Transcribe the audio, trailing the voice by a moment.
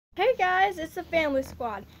Hey guys, it's the Family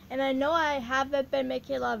Squad, and I know I haven't been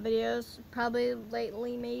making a lot of videos, probably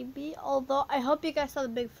lately maybe, although I hope you guys saw the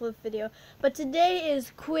Big Flip video. But today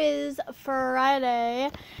is Quiz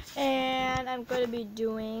Friday, and I'm going to be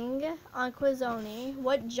doing, on Quizoni,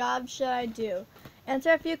 what job should I do?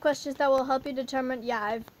 Answer a few questions that will help you determine,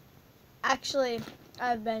 I've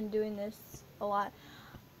been doing this a lot.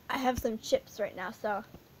 I have some chips right now, so.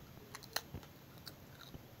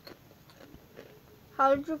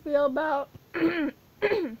 How did you feel about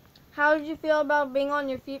how did you feel about being on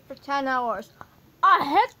your feet for 10 hours?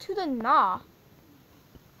 Heck to the nah.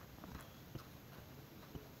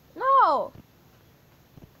 No.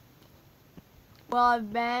 Well,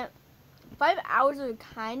 I've been 5 hours would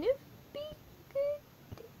kind of be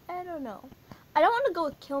good. I don't know. I don't want to go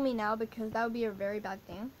with kill me now because that would be a very bad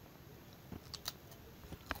thing.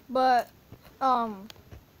 But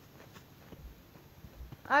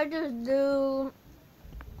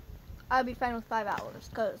I'd be fine with 5 hours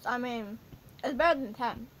because I mean it's better than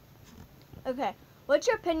 10. Okay. What's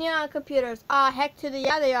your opinion on computers? Heck to the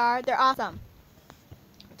yeah, they are. They're awesome.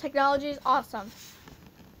 Technology is awesome.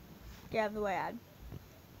 Get out of the way, ad.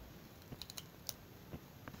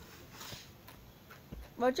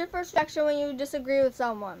 What's your first reaction when you disagree with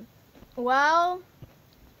someone? Well,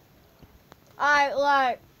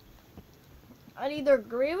 I'd either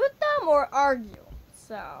agree with them or argue.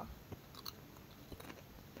 So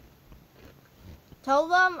tell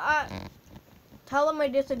them I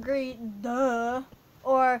disagree, duh,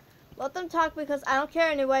 or let them talk because I don't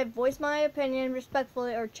care anyway. Voice my opinion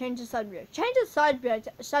respectfully or change the subject. Change the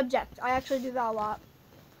subject. I actually do that a lot.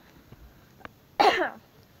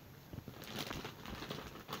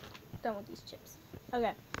 Done with these chips.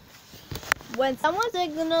 Okay. When someone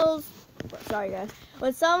signals, sorry guys.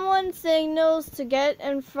 When someone signals to get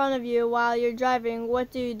in front of you while you're driving,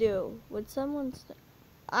 what do you do?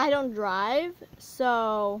 I don't drive,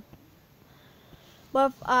 so.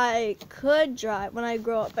 But if I could drive when I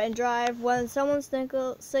grow up and drive, when someone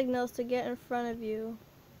signals to get in front of you,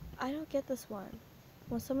 I don't get this one.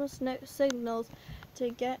 When someone signals to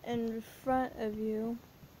get in front of you.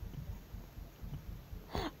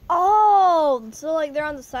 Oh, so like they're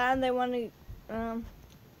on the side and they want to,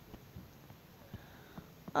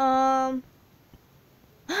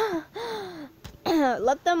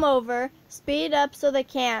 let them over, speed up so they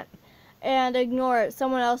can't, and ignore it.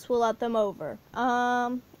 Someone else will let them over.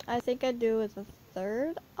 I think I'd do with the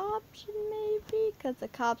third option maybe, because the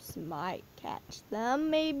cops might catch them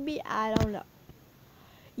maybe. I don't know.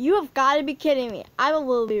 You have got to be kidding me. I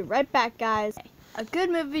will be right back, guys. A good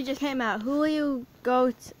movie just came out. Who will you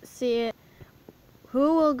go see it?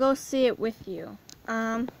 Who will go see it with you?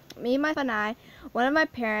 Me, my and I, one of my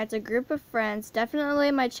parents, a group of friends,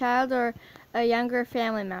 definitely my child or a younger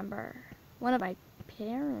family member. One of my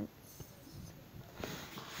parents.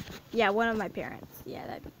 Yeah, one of my parents. Yeah,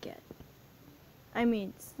 that'd be good. I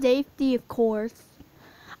mean, safety, of course.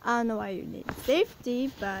 I don't know why you need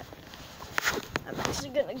safety, but I'm actually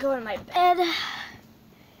gonna go in my bed.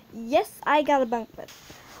 Yes, I got a bunk bed.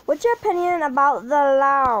 What's your opinion about the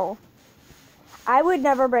law? I would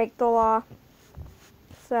never break the law.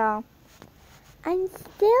 So, I'm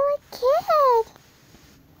still a kid.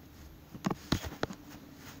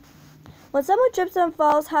 When someone trips and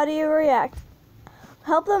falls, how do you react?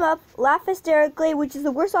 Help them up, laugh hysterically, which is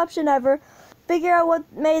the worst option ever, figure out what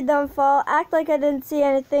made them fall, act like I didn't see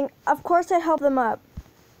anything. Of course I'd help them up,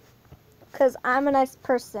 because I'm a nice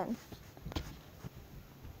person.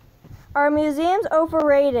 Are museums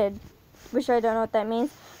overrated? Which I don't know what that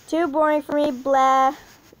means. Too boring for me, blah,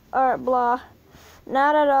 or blah.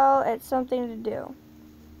 Not at all, it's something to do.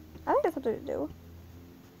 I think it's something to do.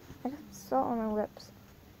 I got salt on my lips.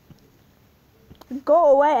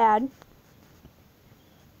 Go away, ad.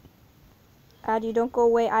 Ad, you don't go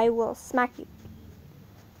away, I will smack you.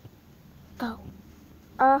 Go.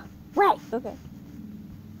 Right. Okay.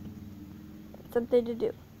 It's something to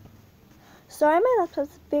do. Sorry, my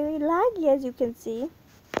laptop's very laggy, as you can see.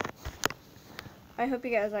 I hope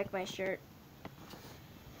you guys like my shirt.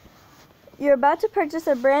 You're about to purchase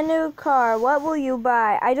a brand new car. What will you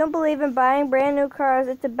buy? I don't believe in buying brand new cars.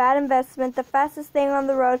 It's a bad investment. The fastest thing on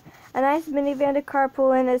the road. A nice minivan to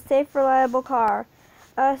carpool in. A safe, reliable car.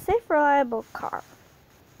 A safe, reliable car.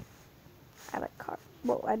 I like cars.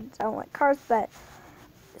 Well, I don't like cars, but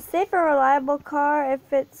safe and reliable car.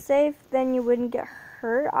 If it's safe, then you wouldn't get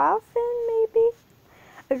hurt often, maybe.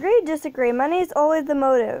 Agree, disagree. Money is always the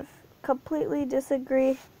motive. Completely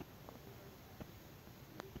disagree.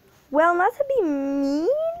 Well, not to be mean,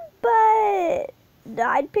 but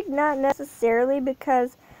I'd pick not necessarily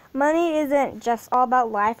because money isn't just all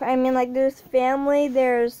about life. I mean, like, there's family,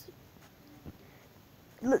 there's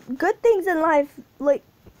good things in life, like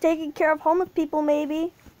taking care of homeless people,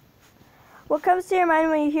 maybe. What comes to your mind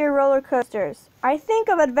when you hear roller coasters? I think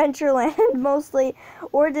of Adventureland mostly,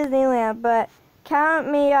 or Disneyland, but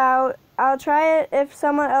count me out. I'll try it if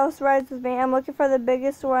someone else rides with me. I'm looking for the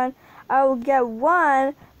biggest one. I will get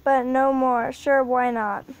one, but no more. Sure, why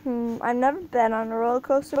not? I've never been on a roller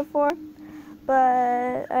coaster before,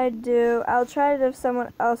 but I do. I'll try it if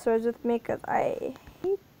someone else rides with me, because I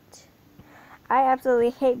absolutely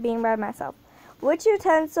hate being by myself. Which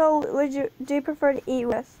utensil do you prefer to eat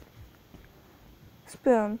with?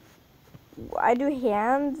 Spoon. I do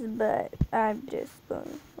hands, but I do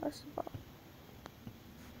spoon most of all.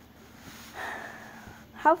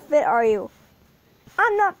 How fit are you?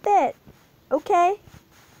 I'm not fit. Okay.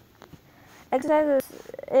 Exercises.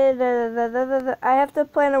 I have to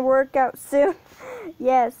plan a workout soon.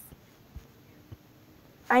 Yes.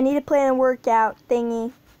 I need to plan a workout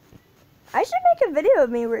thingy. I should make a video of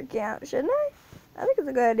me working out, shouldn't I? I think it's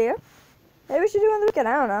a good idea. Maybe we should do it on the weekend.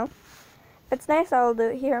 I don't know. If it's nice, I'll do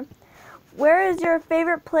it here. Where is your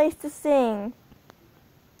favorite place to sing?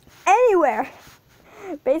 Anywhere.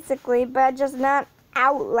 Basically, but just not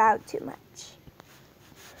out loud too much.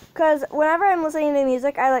 Because whenever I'm listening to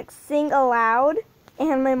music, I like sing aloud,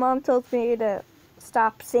 and my mom tells me to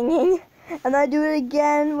stop singing. And I do it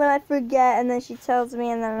again when I forget, and then she tells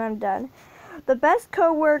me, and then I'm done. The best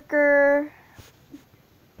coworker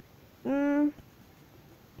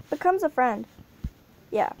becomes a friend.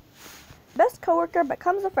 Yeah. Best coworker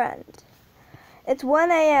becomes a friend. It's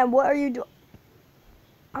 1 a.m. What are you doing?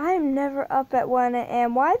 I'm never up at 1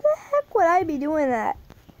 a.m. Why the heck would I be doing that?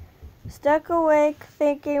 Stuck awake,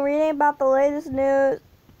 thinking, reading about the latest news.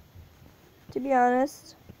 To be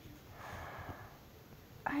honest,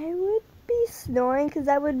 I would be snoring because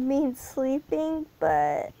that would mean sleeping,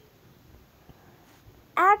 but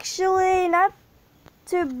actually, not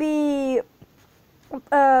to be,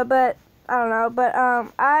 but I don't know, but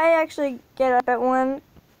I actually get up at 1,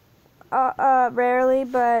 rarely,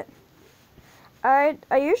 but I'd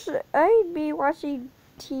be watching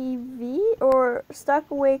TV or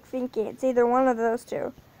stuck awake thinking. It's either one of those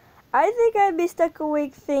two. I think I'd be stuck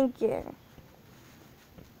awake thinking.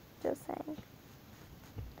 Just saying.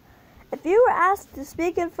 If you were asked to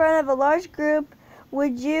speak in front of a large group,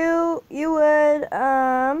 would you would,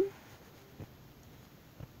 I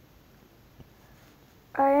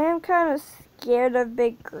am kind of scared of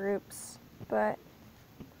big groups, but,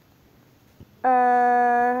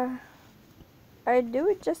 I do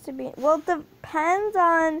it just to be, well, it depends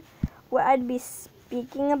on what I'd be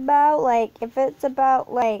speaking about. Like, if it's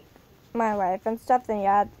about, like, my life and stuff, then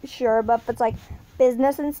yeah, sure, but if it's, like,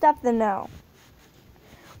 business and stuff, then no.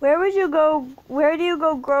 Where do you go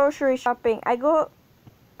grocery shopping? I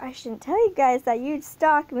shouldn't tell you guys that. You'd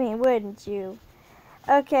stalk me, wouldn't you?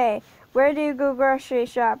 Okay, where do you go grocery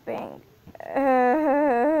shopping?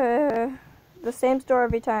 The same store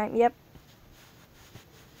every time, yep.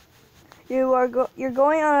 You're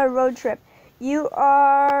going on a road trip.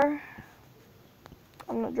 I'm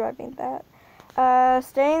not driving that.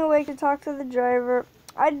 Staying awake to talk to the driver.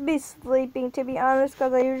 I'd be sleeping, to be honest,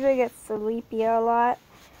 because I usually get sleepy a lot.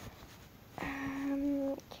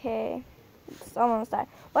 Okay, it's almost time.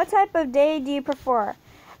 What type of day do you prefer?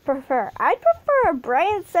 I'd prefer a bright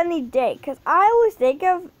and sunny day, because I always think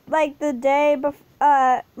of, like, the day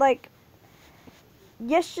before, like,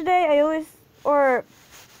 yesterday, or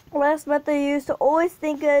last month I used to always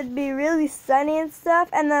think it'd be really sunny and stuff,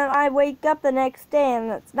 and then I wake up the next day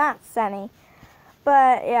and it's not sunny.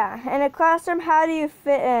 But yeah, in a classroom, how do you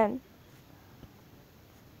fit in?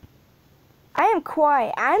 I am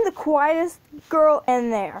quiet. I'm the quietest girl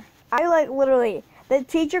in there. I like literally, the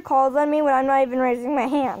teacher calls on me when I'm not even raising my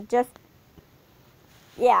hand. Just,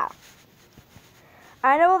 yeah.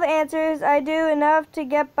 I know all the answers. I do enough to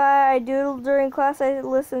get by. I doodle during class. I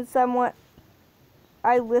listen somewhat.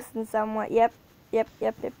 Yep. If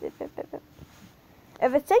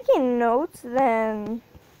it's taking notes, then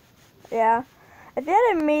yeah. If you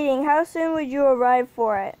had a meeting, how soon would you arrive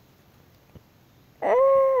for it?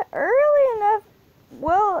 Early enough.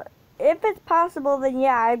 Well, if it's possible, then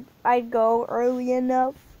yeah, I'd go early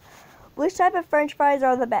enough. Which type of French fries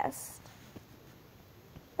are the best?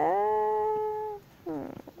 I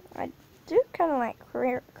do kind of like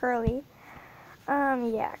curly.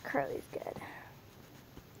 Yeah, curly's good.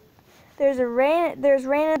 There's rain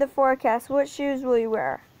in the forecast. What shoes will you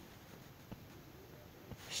wear?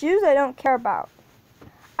 Shoes I don't care about.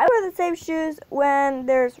 I wear the same shoes when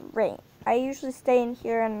there's rain. I usually stay in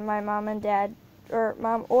here and my mom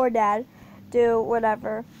or dad do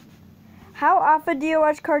whatever. How often do you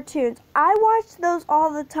watch cartoons? I watch those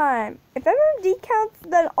all the time. If MMD counts,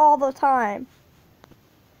 then all the time.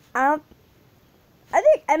 I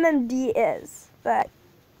think MMD is, but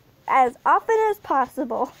as often as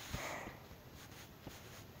possible.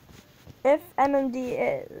 If MMD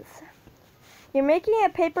is. You're making a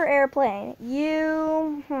paper airplane.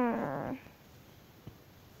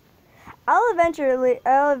 I'll eventually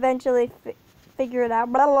figure it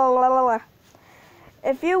out. Blah, blah, blah, blah.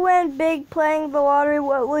 If you win big playing the lottery,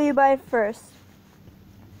 what will you buy first?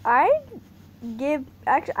 I'd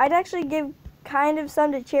actually give kind of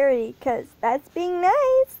some to charity, because that's being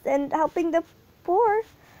nice and helping the poor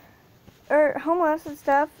or homeless and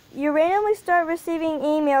stuff. You randomly start receiving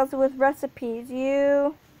emails with recipes.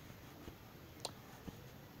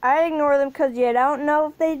 I ignore them because you don't know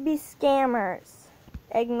if they'd be scammers.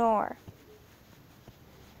 Ignore.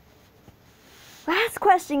 Last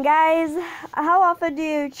question, guys. How often do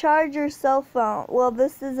you charge your cell phone? Well,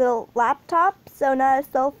 this is a laptop, so not a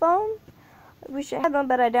cell phone. We should have one,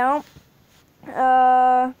 but I don't.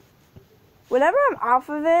 Whenever I'm off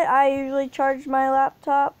of it, I usually charge my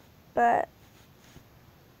laptop, but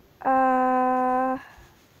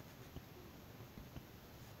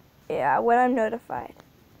yeah, when I'm notified.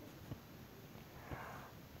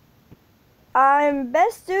 I'm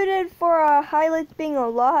best suited for highlights being a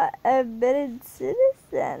law-abiding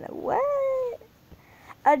citizen. What?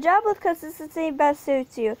 A job with consistency best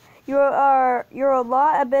suits you. You're a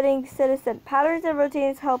law-abiding citizen. Patterns and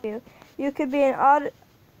routines help you. You could be an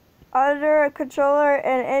auditor, a controller,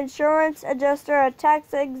 an insurance adjuster, a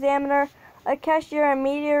tax examiner, a cashier, a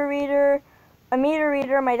meter reader.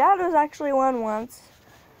 My dad was actually one once.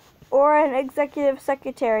 Or an executive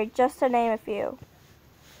secretary, just to name a few.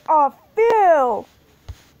 A few!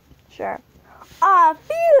 Sure. A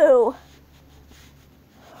few!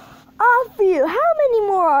 A few! How many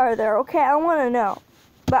more are there? Okay, I want to know.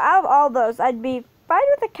 But out of all those, I'd be fine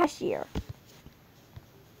with a cashier.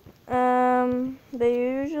 They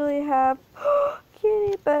usually have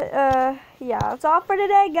kitty, but yeah, that's all for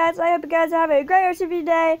today, guys. I hope you guys have a great rest of your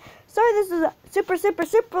day. Sorry this is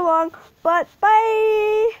super long, but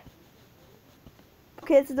bye.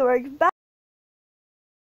 Okay, this is the work. Bye.